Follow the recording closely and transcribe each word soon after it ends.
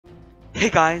Hey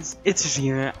guys, it's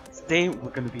Xtreme. Today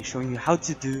we're going to be showing you how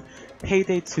to do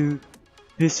Payday 2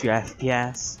 boost your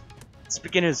FPS. It's a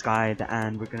beginner's guide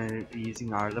and we're going to be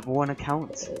using our level 1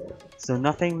 account. So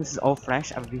nothing, this is all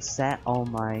fresh. I've reset all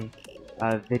my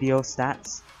video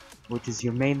stats, which is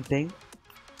your main thing.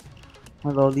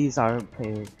 Although these are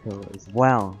pretty cool as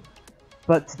well.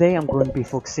 But today I'm going to be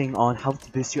focusing on how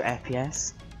to boost your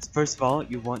FPS. So first of all,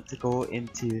 you want to go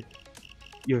into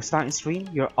your starting screen,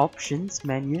 your options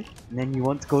menu, and then you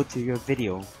want to go to your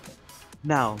video.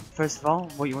 Now, first of all,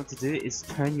 what you want to do is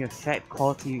turn your effect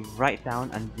quality right down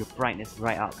and your brightness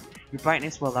right up. Your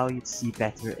brightness will allow you to see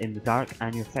better in the dark,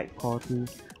 and your effect quality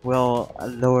will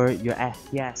lower your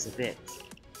FPS a bit.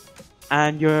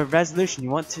 And your resolution, you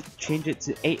want to change it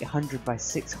to 800 by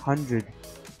 600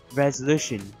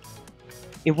 resolution.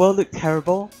 It will look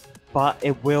terrible, but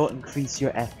it will increase your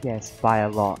FPS by a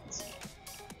lot.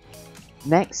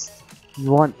 Next,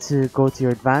 you want to go to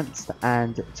your advanced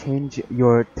and change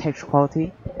your texture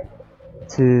quality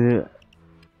to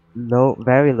low,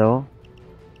 very low,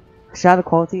 shadow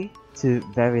quality to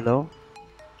very low,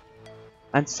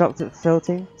 unstructured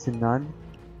filtering to none,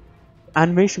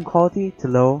 animation quality to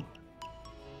low,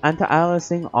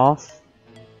 anti-aliasing off,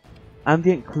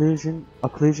 ambient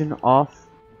occlusion off.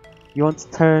 You want to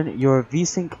turn your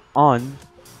VSync on,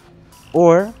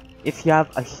 or if you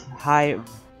have a high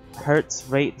hertz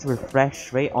rate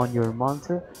refresh rate on your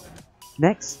monitor.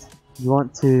 Next, you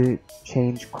want to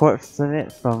change quartz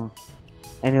limit from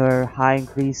anywhere high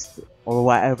increased or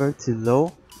whatever to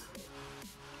low.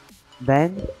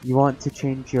 Then you want to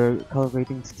change your color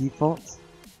grading to default,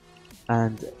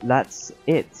 and that's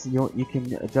it. You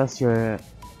can adjust your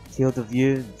field of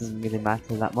view, it doesn't really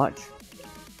matter that much.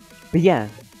 But yeah,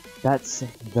 that's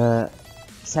the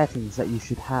settings that you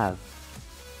should have.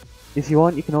 If you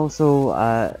want, you can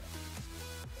also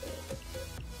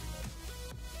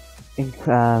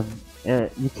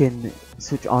you can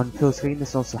switch on full screen.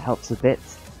 This also helps a bit,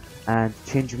 and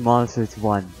change your monitor to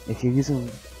 1. If you're using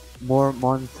more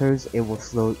monitors, it will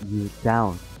slow you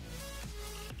down.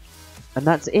 And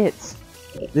that's it.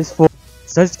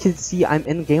 So as you can see, I'm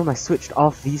in the game. I switched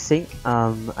off VSync.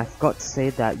 I forgot to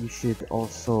say that you should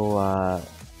also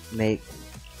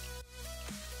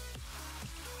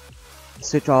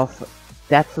switch off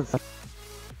depth of.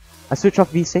 I switch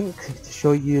off VSync to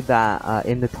show you that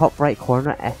in the top right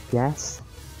corner FPS,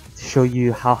 to show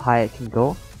you how high it can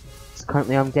go. So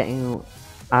currently I'm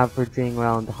averaging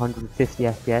around 150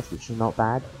 FPS, which is not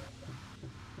bad.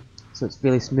 So it's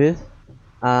really smooth.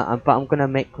 But I'm gonna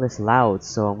make this loud,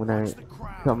 so I'm gonna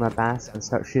put on my bass and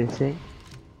start shooting.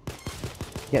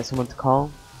 Get someone to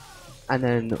call. And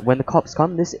then when the cops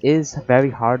come, this is very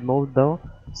hard mode though,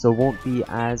 so it won't be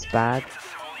as bad.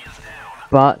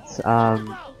 But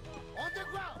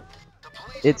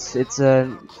it's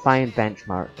a fine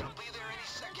benchmark.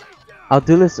 I'll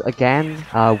do this again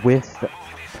with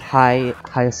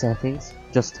higher settings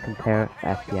just to compare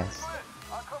FPS.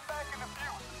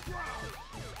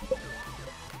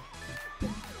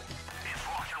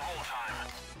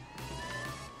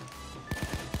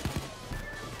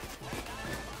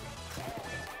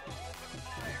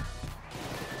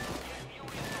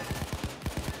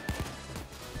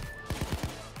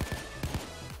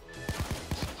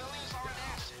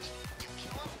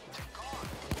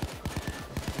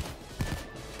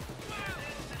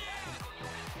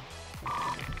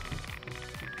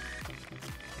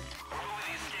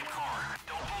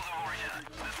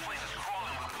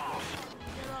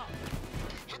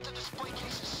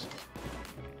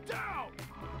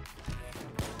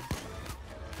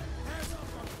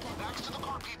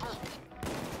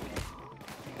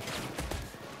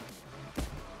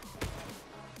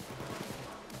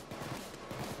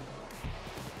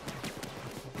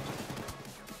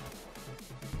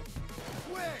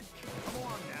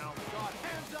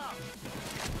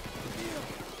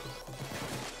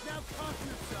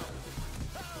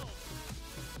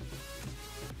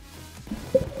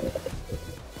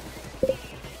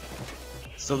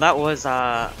 So that was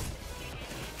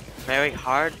very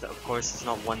hard. Of course, it's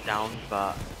not one down,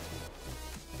 but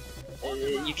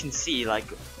you can see like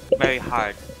very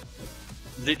hard.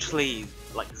 Literally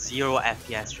like 0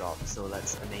 FPS drop. So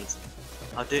that's amazing.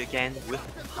 I'll do it again with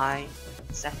high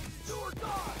settings.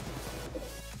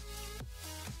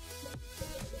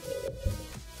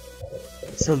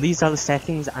 So these are the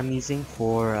settings I'm using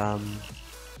for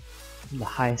the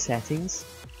high settings.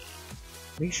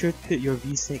 Make sure to put your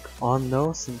VSync on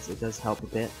though, since it does help a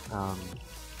bit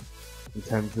in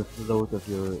terms of the load of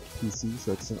your PC,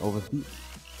 so it doesn't overheat.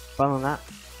 But other than that,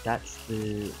 that's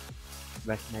the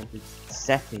recommended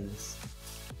settings.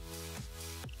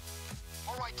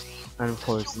 and of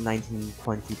course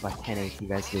 1920 by 1080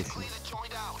 resolution.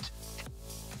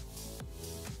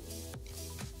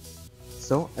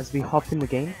 So as we hop in the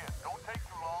game,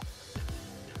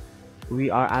 we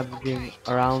are averaging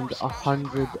around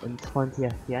 120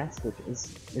 FPS, which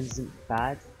isn't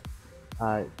bad.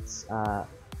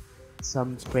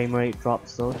 Some frame rate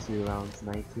drops though to around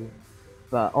 90,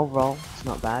 but overall it's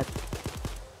not bad.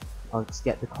 I'll just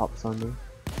get the cops on me.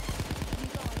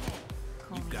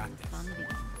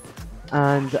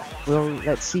 And well,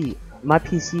 let's see. My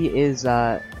PC is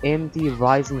AMD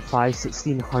Ryzen 5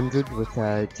 1600 with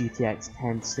a GTX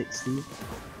 1060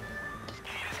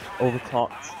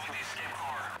 overclocked.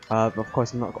 But of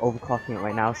course I'm not overclocking it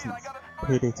right now since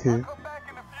Payday 2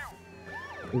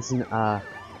 isn't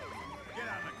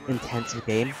intensive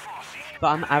game. But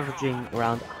I'm averaging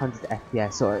around 100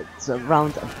 FPS, so it's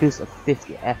around a boost of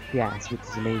 50 FPS, which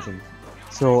is amazing.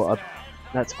 So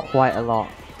that's quite a lot,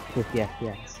 50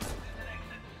 FPS.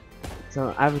 So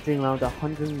I'm averaging around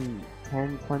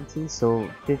 110, 20, so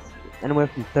anywhere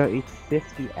from 30 to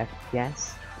 50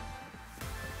 FPS,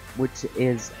 which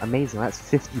is amazing. That's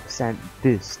 50%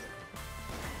 boost.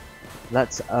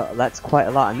 That's quite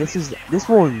a lot, and this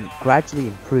will gradually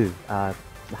improve. The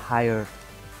higher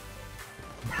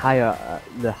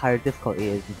difficulty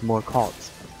is with more cops.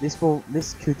 This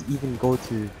could even go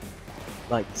to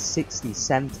like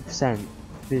 60-70%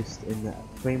 boost in the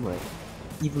frame rate,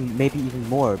 maybe even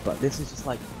more. But this is just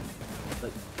like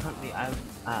currently I'm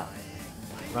at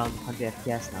around 100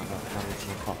 FPS now with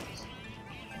more cops.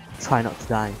 Try not to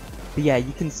die. But yeah,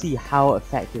 you can see how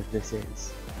effective this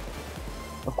is.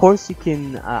 Of course, you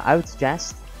can. I would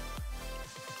suggest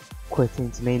quitting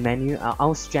to main menu.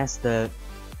 I'll suggest the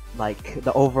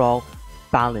overall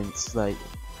balance,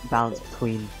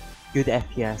 between good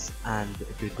FPS and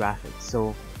good graphics.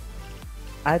 So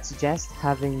I'd suggest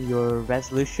having your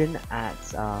resolution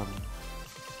at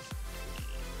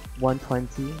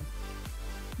 120,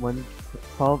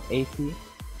 1280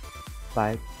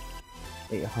 by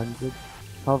 800,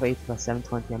 1280 by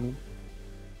 720. I mean.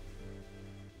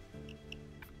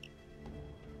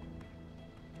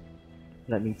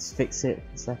 Let me just fix it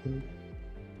a second.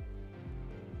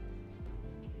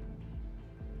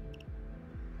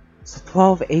 So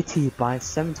 1280 by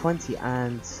 720,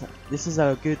 and this is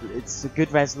it's a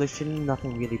good resolution.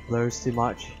 Nothing really blurs too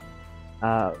much.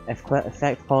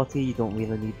 Effect quality, you don't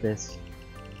really need this.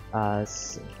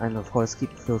 And of course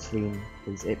keep filtering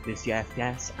because it boosts your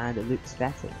FPS and it looks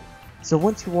better. So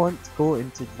once you want to go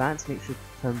into advanced, make sure to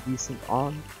turn VSync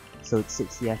on. So it's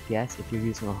 60 FPS if you're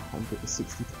using a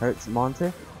 160Hz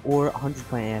monitor, or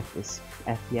 120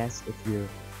 FPS if you're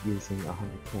using a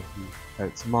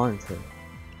 120Hz monitor.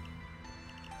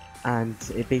 And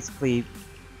it basically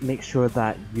makes sure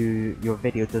that your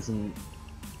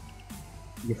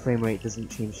frame rate doesn't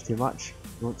change too much.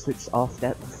 You want to switch off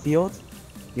depth of field.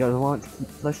 You want to keep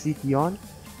flush CPU on.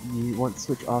 You want to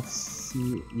switch off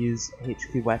use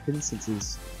HQ weapons since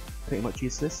it's pretty much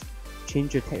useless.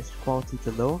 Change your texture quality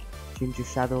to low. Change your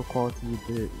shadow quality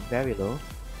to very low.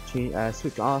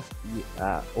 Switch off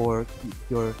or keep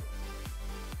your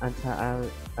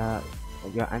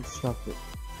anti-shock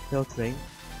filtering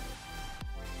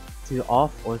to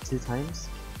off or 2 times.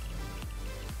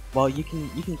 Well, you can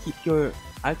keep your.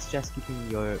 I'd suggest keeping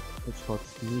your texture quality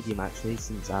to medium actually,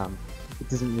 since it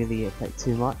doesn't really affect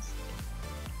too much.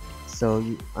 So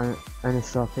you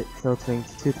anti-shock filtering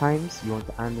to 2 times. You want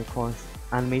the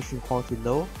animation quality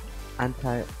low,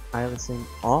 anti-aliasing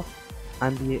off,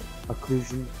 ambient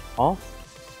occlusion off,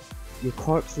 your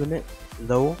corpse limit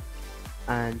low,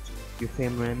 and your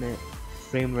frame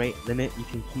rate limit you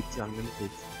can keep to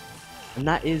unlimited. And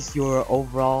that is your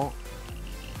overall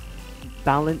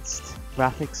balanced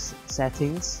graphics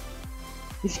settings.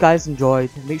 If you guys enjoyed,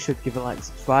 make sure to give it a like and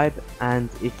subscribe, and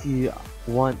if you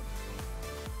want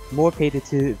more Payday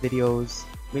 2 videos,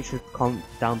 make sure to comment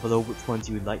down below which ones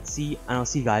you would like to see, and I'll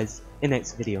see you guys in the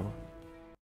next video.